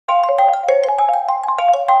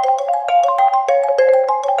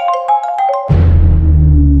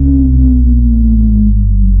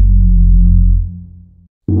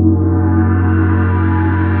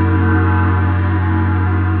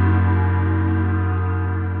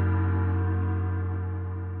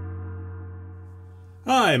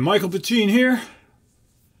Hi, Michael Patine here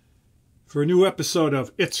for a new episode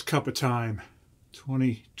of It's Cup of Time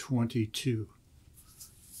 2022.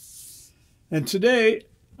 And today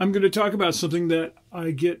I'm going to talk about something that I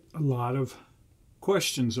get a lot of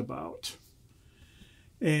questions about.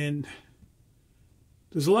 And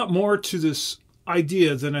there's a lot more to this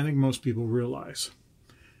idea than I think most people realize.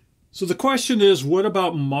 So the question is, what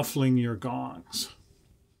about muffling your gongs?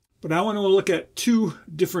 But I want to look at two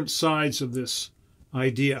different sides of this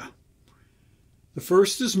idea. The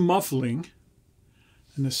first is muffling,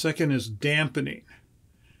 and the second is dampening.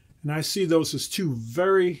 And I see those as two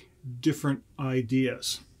very different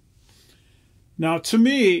ideas. Now, to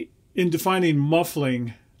me, in defining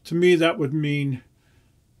muffling, to me that would mean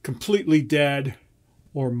completely dead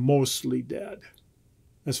or mostly dead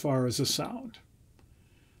as far as a sound.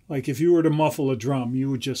 Like if you were to muffle a drum, you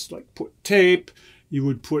would just put tape, you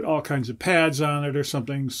would put all kinds of pads on it or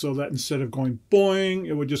something so that instead of going boing,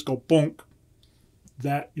 it would just go bonk.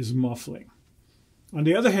 That is muffling. On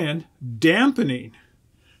the other hand, dampening.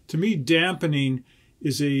 To me, dampening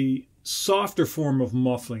is a softer form of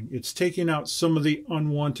muffling. It's taking out some of the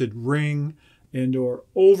unwanted ring and or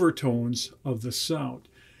overtones of the sound.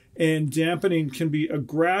 And dampening can be a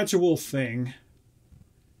gradual thing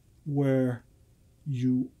where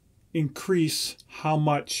you increase how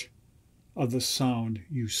much of the sound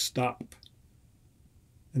you stop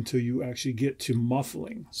until you actually get to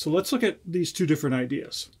muffling. So let's look at these two different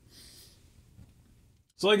ideas.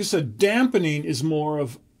 So like I said, dampening is more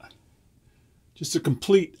of just a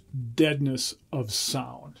complete deadness of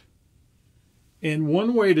sound. And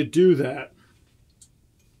one way to do that,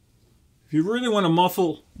 if you really want to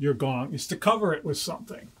muffle your gong, is to cover it with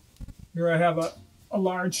something. Here I have a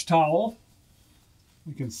large towel.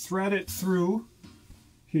 We can thread it through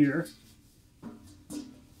here,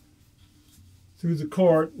 through the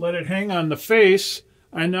cord, let it hang on the face,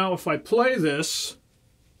 and now if I play this,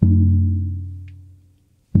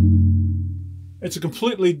 it's a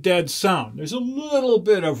completely dead sound. There's a little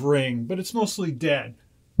bit of ring, but it's mostly dead.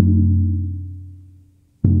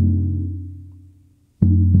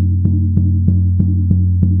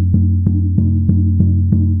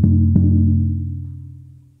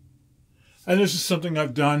 And this is something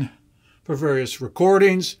I've done for various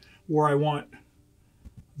recordings where I want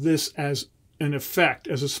this as an effect,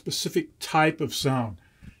 as a specific type of sound.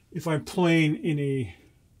 If I'm playing in a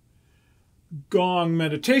gong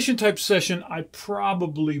meditation type session, I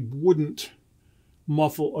probably wouldn't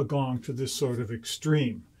muffle a gong to this sort of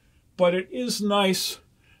extreme. But it is nice,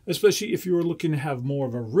 especially if you were looking to have more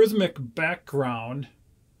of a rhythmic background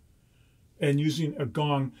and using a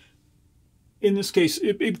gong. In this case,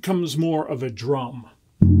 it becomes more of a drum.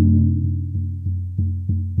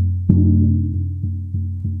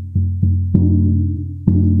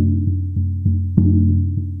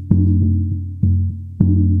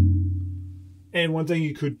 And one thing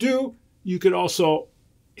you could do, you could also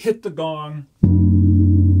hit the gong,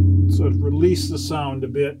 sort of release the sound a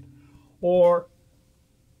bit, or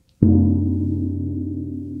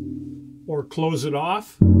close it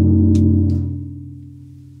off.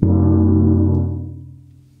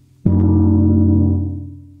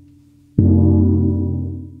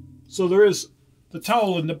 So there is the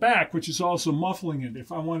towel in the back, which is also muffling it.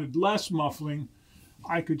 If I wanted less muffling,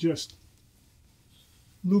 I could just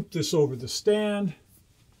loop this over the stand.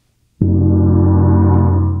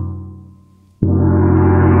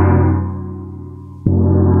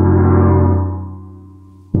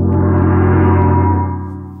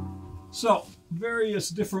 So, various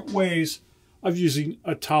different ways of using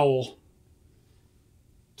a towel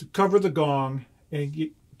to cover the gong and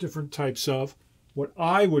get different types of what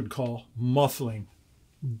I would call muffling,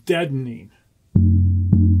 deadening.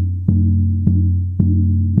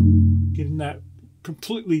 Getting that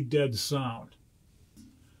completely dead sound.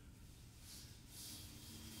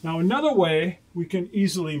 Now another way we can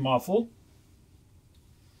easily muffle,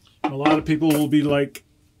 a lot of people will be like,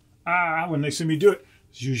 when they see me do it,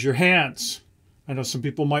 is use your hands. I know some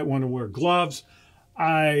people might want to wear gloves.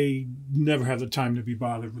 I never have the time to be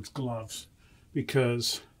bothered with gloves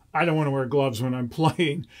because I don't want to wear gloves when I'm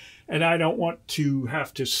playing, and I don't want to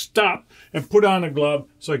have to stop and put on a glove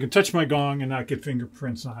so I can touch my gong and not get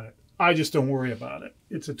fingerprints on it. I just don't worry about it.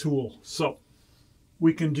 It's a tool. So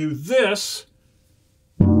we can do this.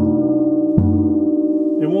 It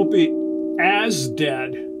won't be as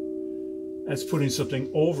dead as putting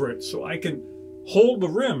something over it. So I can hold the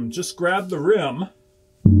rim, just grab the rim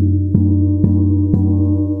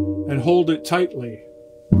and hold it tightly.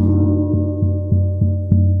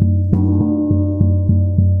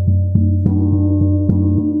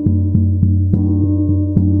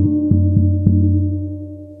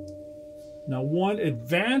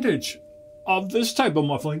 advantage of this type of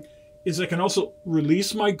muffling is I can also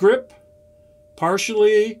release my grip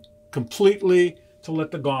partially, completely, to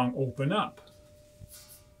let the gong open up.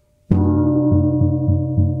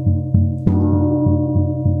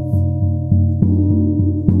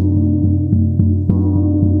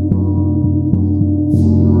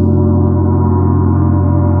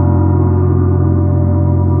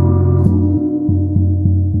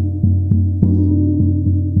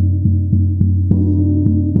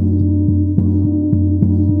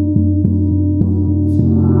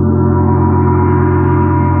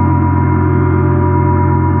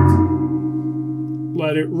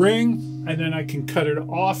 Let it ring, and then I can cut it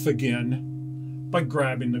off again by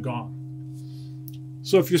grabbing the gong.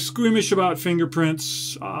 So if you're squeamish about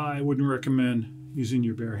fingerprints, I wouldn't recommend using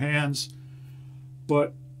your bare hands.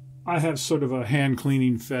 But I have sort of a hand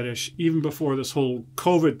cleaning fetish. Even before this whole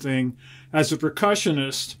COVID thing, as a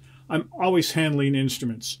percussionist, I'm always handling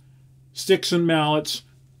instruments. Sticks and mallets,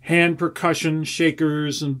 hand percussion,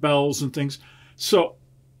 shakers and bells and things. So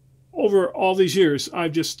over all these years,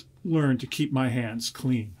 I've just learned to keep my hands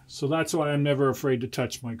clean. So that's why I'm never afraid to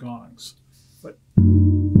touch my gongs. But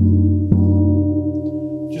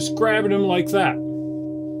just grabbing them like that.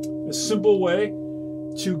 A simple way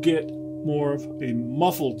to get more of a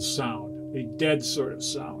muffled sound, a dead sort of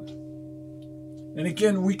sound. And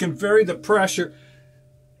again, we can vary the pressure.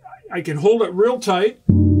 I can hold it real tight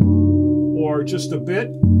or just a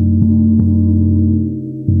bit.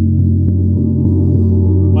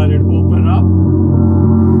 Let it open up.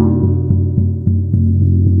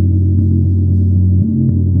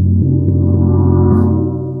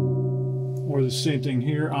 Or the same thing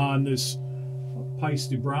here on this Pice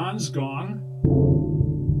de Bronze gong.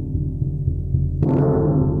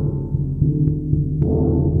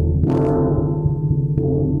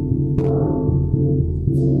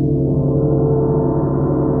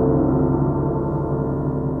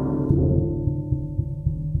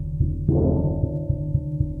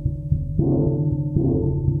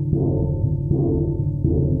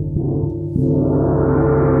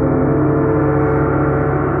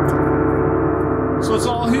 So it's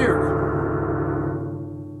all here.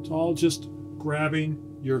 It's all just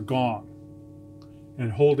grabbing your gong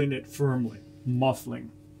and holding it firmly,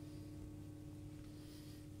 muffling.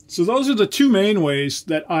 So those are the two main ways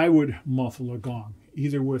that I would muffle a gong,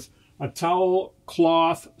 either with a towel,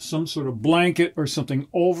 cloth, some sort of blanket or something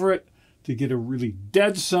over it to get a really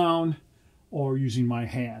dead sound, or using my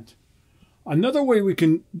hand. Another way we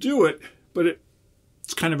can do it, but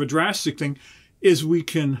it's kind of a drastic thing, is we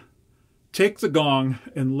can take the gong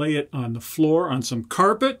and lay it on the floor on some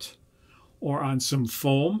carpet or on some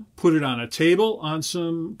foam, put it on a table on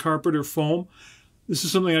some carpet or foam. This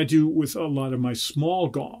is something I do with a lot of my small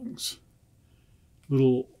gongs.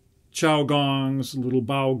 Little chow gongs, little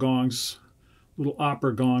bow gongs, little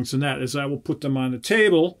opera gongs, and that is I will put them on a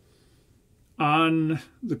table on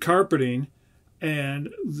the carpeting, and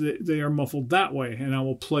they are muffled that way, and I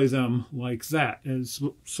will play them like that. It's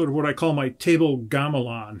sort of what I call my table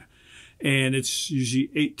gamelan. And it's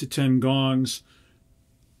usually 8 to 10 gongs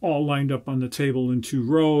all lined up on the table in 2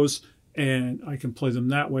 rows, and I can play them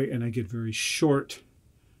that way, and I get very short,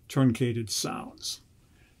 truncated sounds.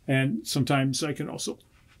 And sometimes I can also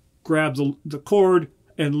grab the cord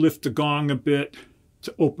and lift the gong a bit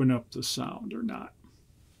to open up the sound or not.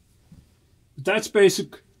 But that's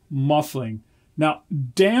basic muffling. Now,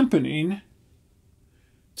 dampening,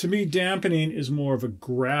 to me, dampening is more of a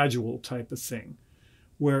gradual type of thing,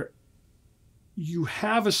 where you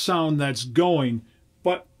have a sound that's going,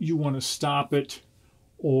 but you want to stop it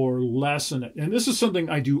or lessen it. And this is something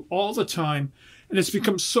I do all the time, and it's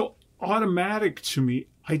become so automatic to me,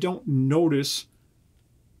 I don't notice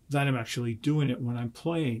that I'm actually doing it when I'm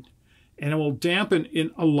playing. And I will dampen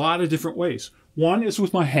in a lot of different ways. One is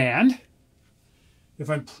with my hand. If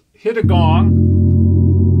I hit a gong,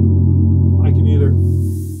 I can either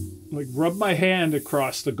like rub my hand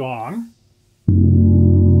across the gong,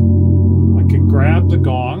 grab the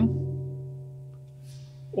gong,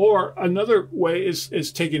 or another way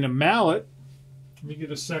is taking a mallet. Let me get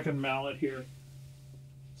a second mallet here.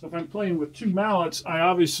 So if I'm playing with 2 mallets, I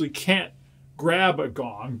obviously can't grab a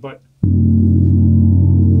gong, but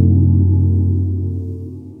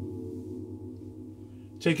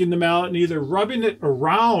taking the mallet and either rubbing it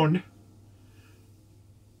around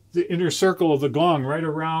the inner circle of the gong, right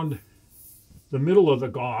around the middle of the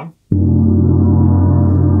gong.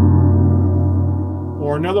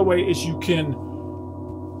 Or another way is you can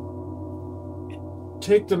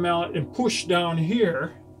take the mallet and push down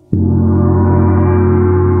here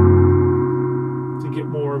to get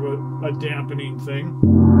more of a dampening thing.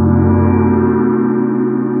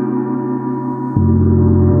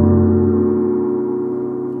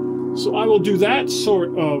 will do that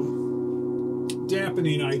sort of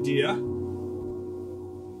dampening idea.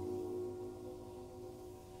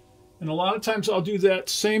 And a lot of times I'll do that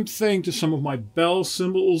same thing to some of my bell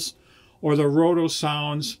cymbals or the roto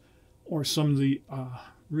sounds or some of the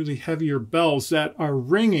really heavier bells that are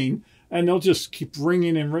ringing, and they'll just keep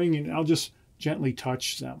ringing and ringing. I'll just gently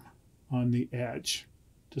touch them on the edge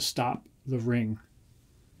to stop the ring.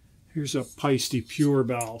 Here's a Peisty pure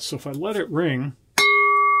bell. So if I let it ring,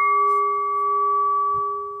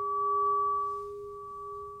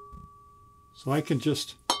 so I can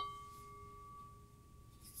just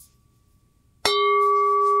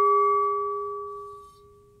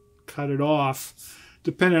cut it off,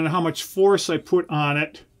 depending on how much force I put on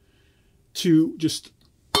it to just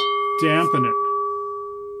dampen it.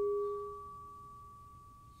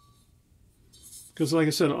 Because like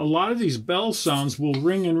I said, a lot of these bell sounds will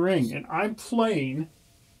ring and ring, and I'm playing,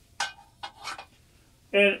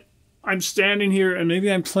 and I'm standing here, and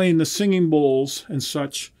maybe I'm playing the singing bowls and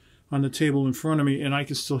such on the table in front of me, and I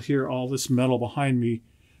can still hear all this metal behind me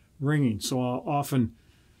ringing. So I'll often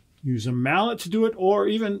use a mallet to do it, or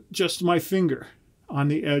even just my finger on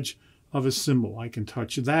the edge of a cymbal. I can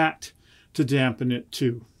touch that to dampen it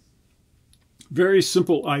too. Very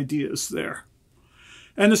simple ideas there.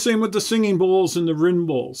 And the same with the singing bowls and the rin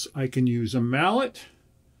bowls. I can use a mallet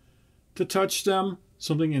to touch them,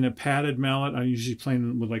 something in a padded mallet. I'm usually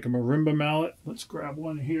playing with like a marimba mallet. Let's grab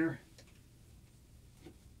one here.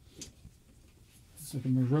 It's like a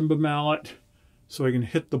marimba mallet, so I can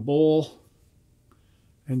hit the bowl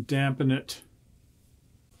and dampen it.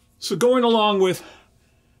 So going along with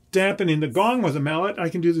dampening the gong with a mallet, I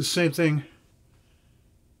can do the same thing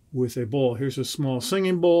with a bowl. Here's a small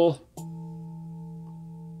singing bowl.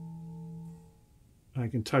 I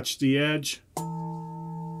can touch the edge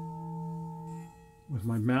with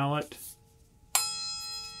my mallet,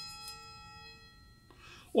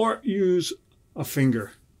 or use a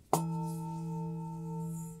finger to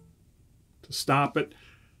stop it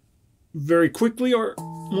very quickly, or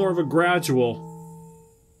more of a gradual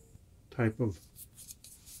type of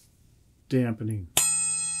dampening.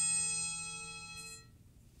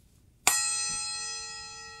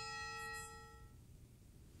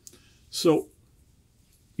 So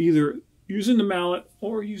either using the mallet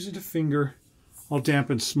or using the finger, I'll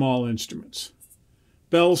dampen small instruments.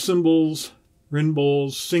 Bell cymbals, rin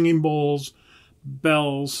bowls, singing bowls,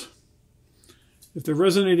 bells. If they're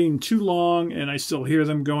resonating too long and I still hear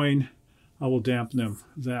them going, I will dampen them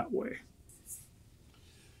that way.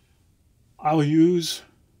 I'll use,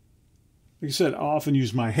 like I said, I'll often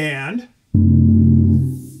use my hand.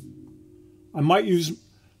 I might use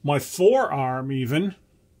my forearm even,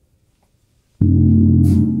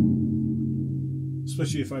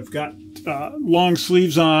 especially if I've got long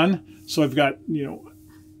sleeves on. So I've got, you know,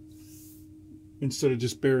 instead of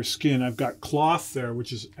just bare skin, I've got cloth there,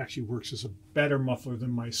 which is actually works as a better muffler than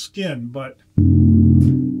my skin, but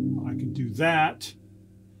I can do that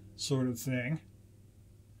sort of thing.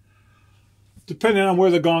 Depending on where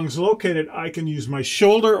the gong's located, I can use my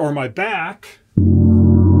shoulder or my back.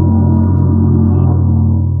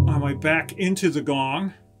 On my back into the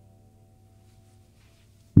gong.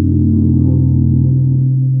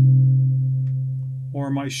 Or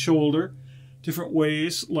my shoulder, different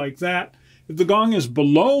ways like that. If the gong is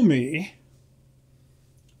below me,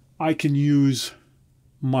 I can use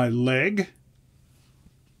my leg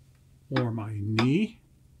or my knee.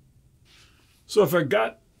 So if I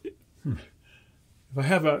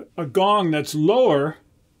have a gong that's lower,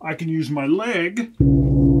 I can use my leg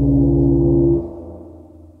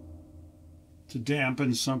to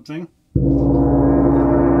dampen something.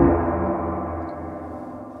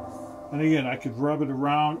 And again, I could rub it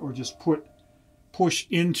around or just push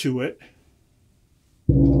into it.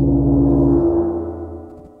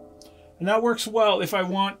 And that works well if I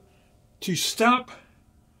want to stop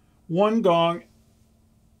one gong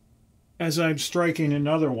as I'm striking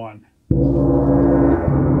another one.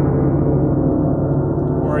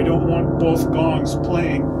 Or I don't want both gongs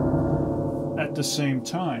playing at the same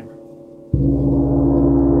time.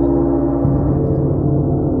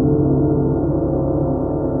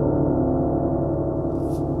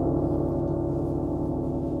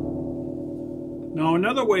 Now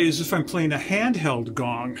another way is if I'm playing a handheld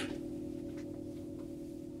gong.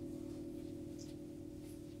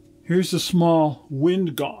 Here's a small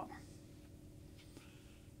wind gong.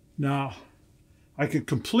 Now I can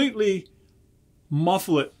completely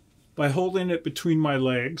muffle it by holding it between my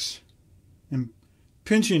legs and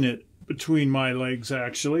pinching it between my legs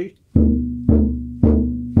actually.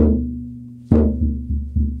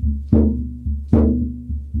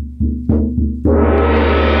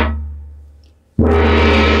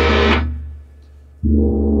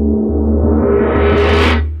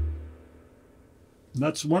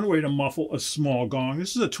 that's one way to muffle a small gong.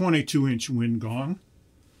 This is a 22-inch wind gong.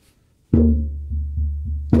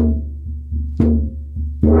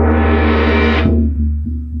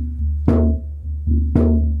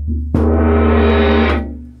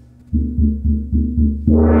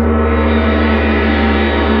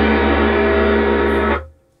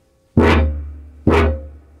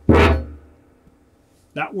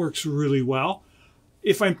 That works really well.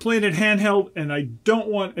 If I'm playing it handheld and I don't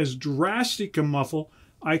want as drastic a muffle,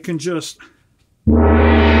 I can just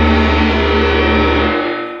kind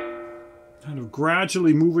of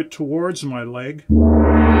gradually move it towards my leg.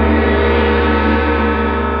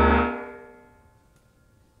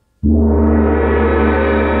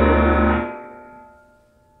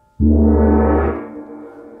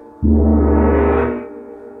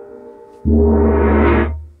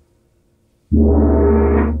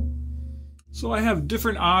 So I have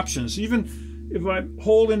different options. Even if I'm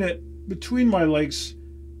holding it between my legs,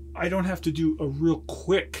 I don't have to do a real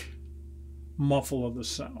quick muffle of the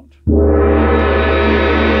sound.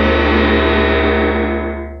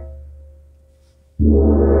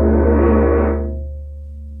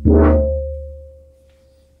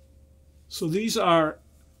 So these are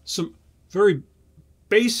some very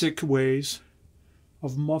basic ways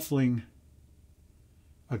of muffling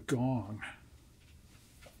a gong.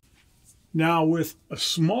 Now with a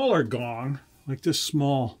smaller gong, like this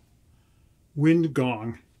small wind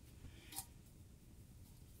gong,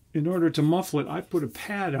 in order to muffle it, I put a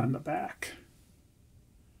pad on the back.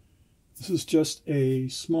 This is just a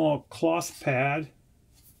small cloth pad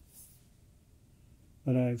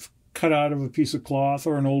that I've cut out of a piece of cloth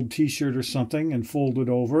or an old t-shirt or something and folded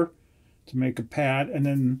over to make a pad, and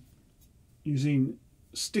then using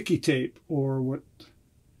sticky tape, or what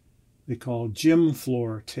they call gym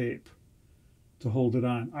floor tape, to hold it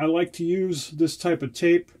on. I like to use this type of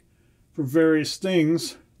tape for various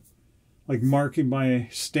things, like marking my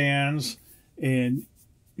stands and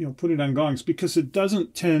put it on gongs, because it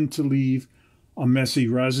doesn't tend to leave a messy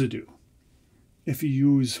residue. If you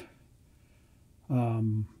use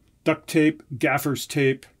duct tape, gaffer's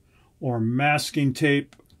tape, or masking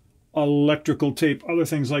tape, electrical tape, other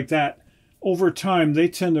things like that, over time they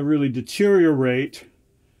tend to really deteriorate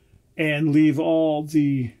and leave all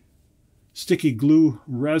the sticky glue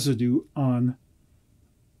residue on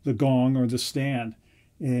the gong or the stand,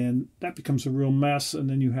 and that becomes a real mess, and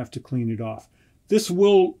then you have to clean it off. This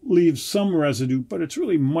will leave some residue, but it's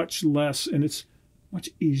really much less, and it's much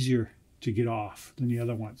easier to get off than the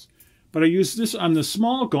other ones. But I use this on the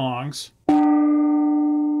small gongs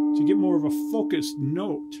to get more of a focused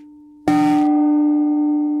note.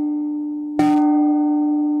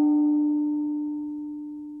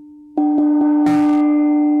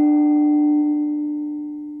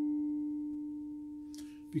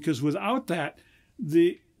 Because without that,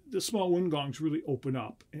 the small wind gongs really open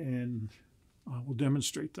up, and I will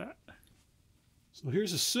demonstrate that. So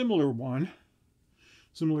here's a similar one,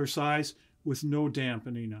 similar size, with no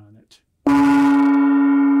dampening on it. A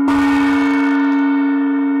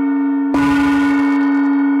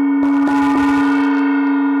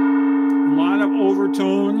lot of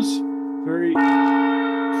overtones, very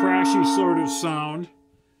crashy sort of sound.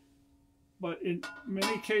 But in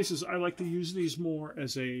many cases, I like to use these more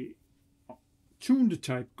as a tuned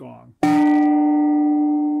type gong.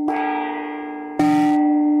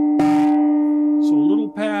 So a little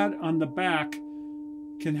pad on the back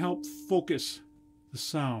can help focus the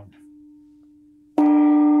sound.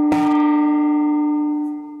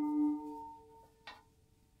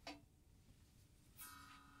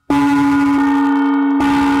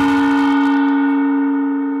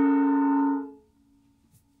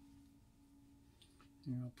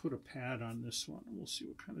 I'll put a pad on this one and we'll see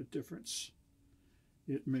what kind of difference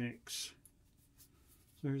it makes.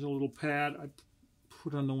 So here's a little pad I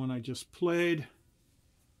put on the one I just played.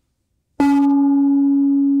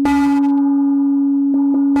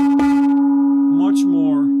 Much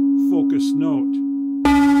more focused note.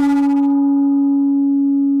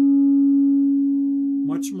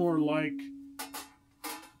 Much more like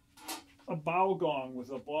a bow gong with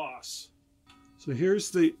a boss. So here's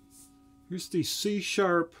the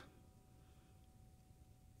C-sharp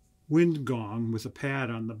wind gong with a pad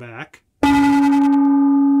on the back.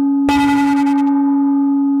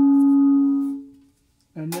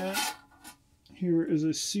 And then here is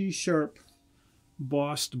a C-sharp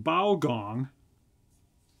bossed bow gong.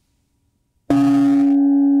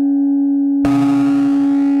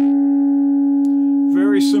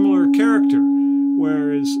 Very similar character,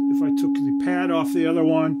 whereas if I took the pad off the other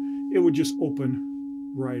one, it would just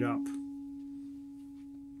open right up.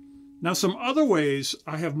 Now, some other ways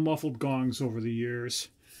I have muffled gongs over the years,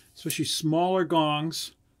 especially smaller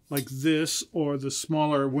gongs like this, or the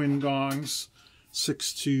smaller wind gongs,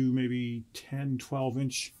 6 to maybe 10,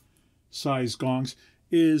 12-inch size gongs,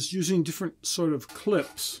 is using different sort of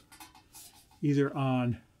clips, either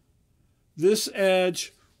on this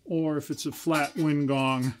edge, or if it's a flat wind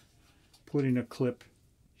gong, putting a clip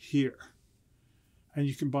here. And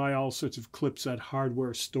you can buy all sorts of clips at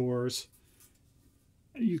hardware stores.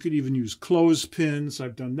 You could even use clothespins.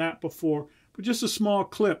 I've done that before. But just a small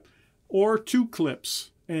clip or 2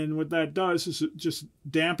 clips. And what that does is it just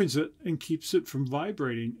dampens it and keeps it from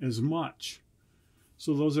vibrating as much.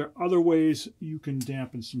 So those are other ways you can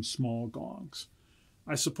dampen some small gongs.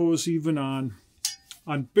 I suppose even on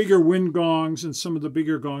bigger wind gongs and some of the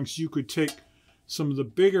bigger gongs, you could take some of the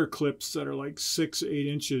bigger clips that are like 6, 8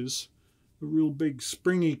 inches, the real big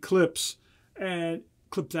springy clips, and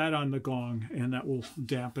clip that on the gong, and that will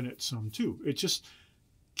dampen it some too. It just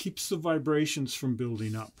keeps the vibrations from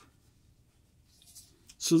building up.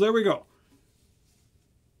 So there we go.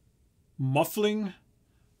 Muffling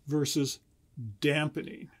versus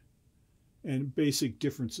dampening, and basic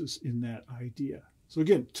differences in that idea. So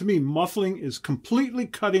again, to me, muffling is completely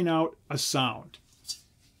cutting out a sound.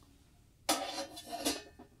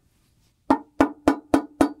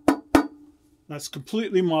 That's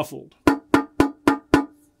completely muffled.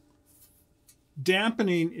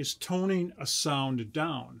 Dampening is toning a sound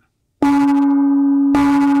down.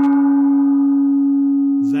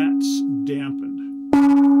 That's dampened.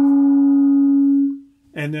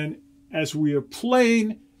 And then as we are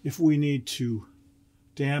playing, if we need to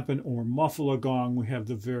dampen or muffle a gong, we have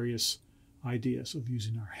the various ideas of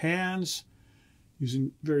using our hands,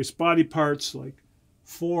 using various body parts like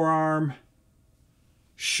forearm,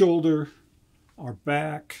 shoulder, our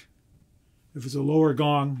back. If it's a lower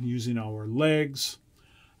gong, using our legs.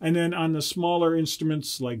 And then on the smaller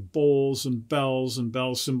instruments like bowls and bells and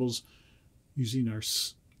bell cymbals, using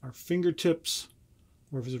our fingertips.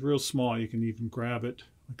 Or if it's real small, you can even grab it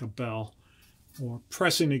like a bell, or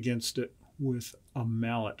pressing against it with a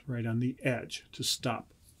mallet right on the edge to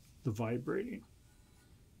stop the vibrating.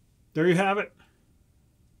 There you have it.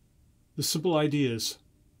 The simple ideas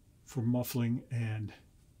for muffling and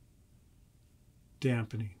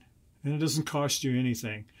dampening. And it doesn't cost you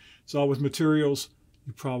anything. It's all with materials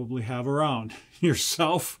you probably have around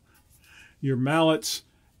yourself, your mallets,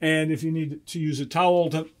 and if you need to use a towel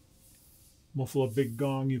to muffle a big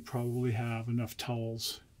gong, you probably have enough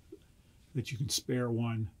towels that you can spare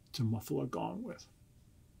one to muffle a gong with.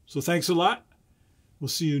 So thanks a lot. We'll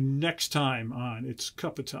see you next time on It's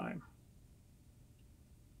Cuppa Time.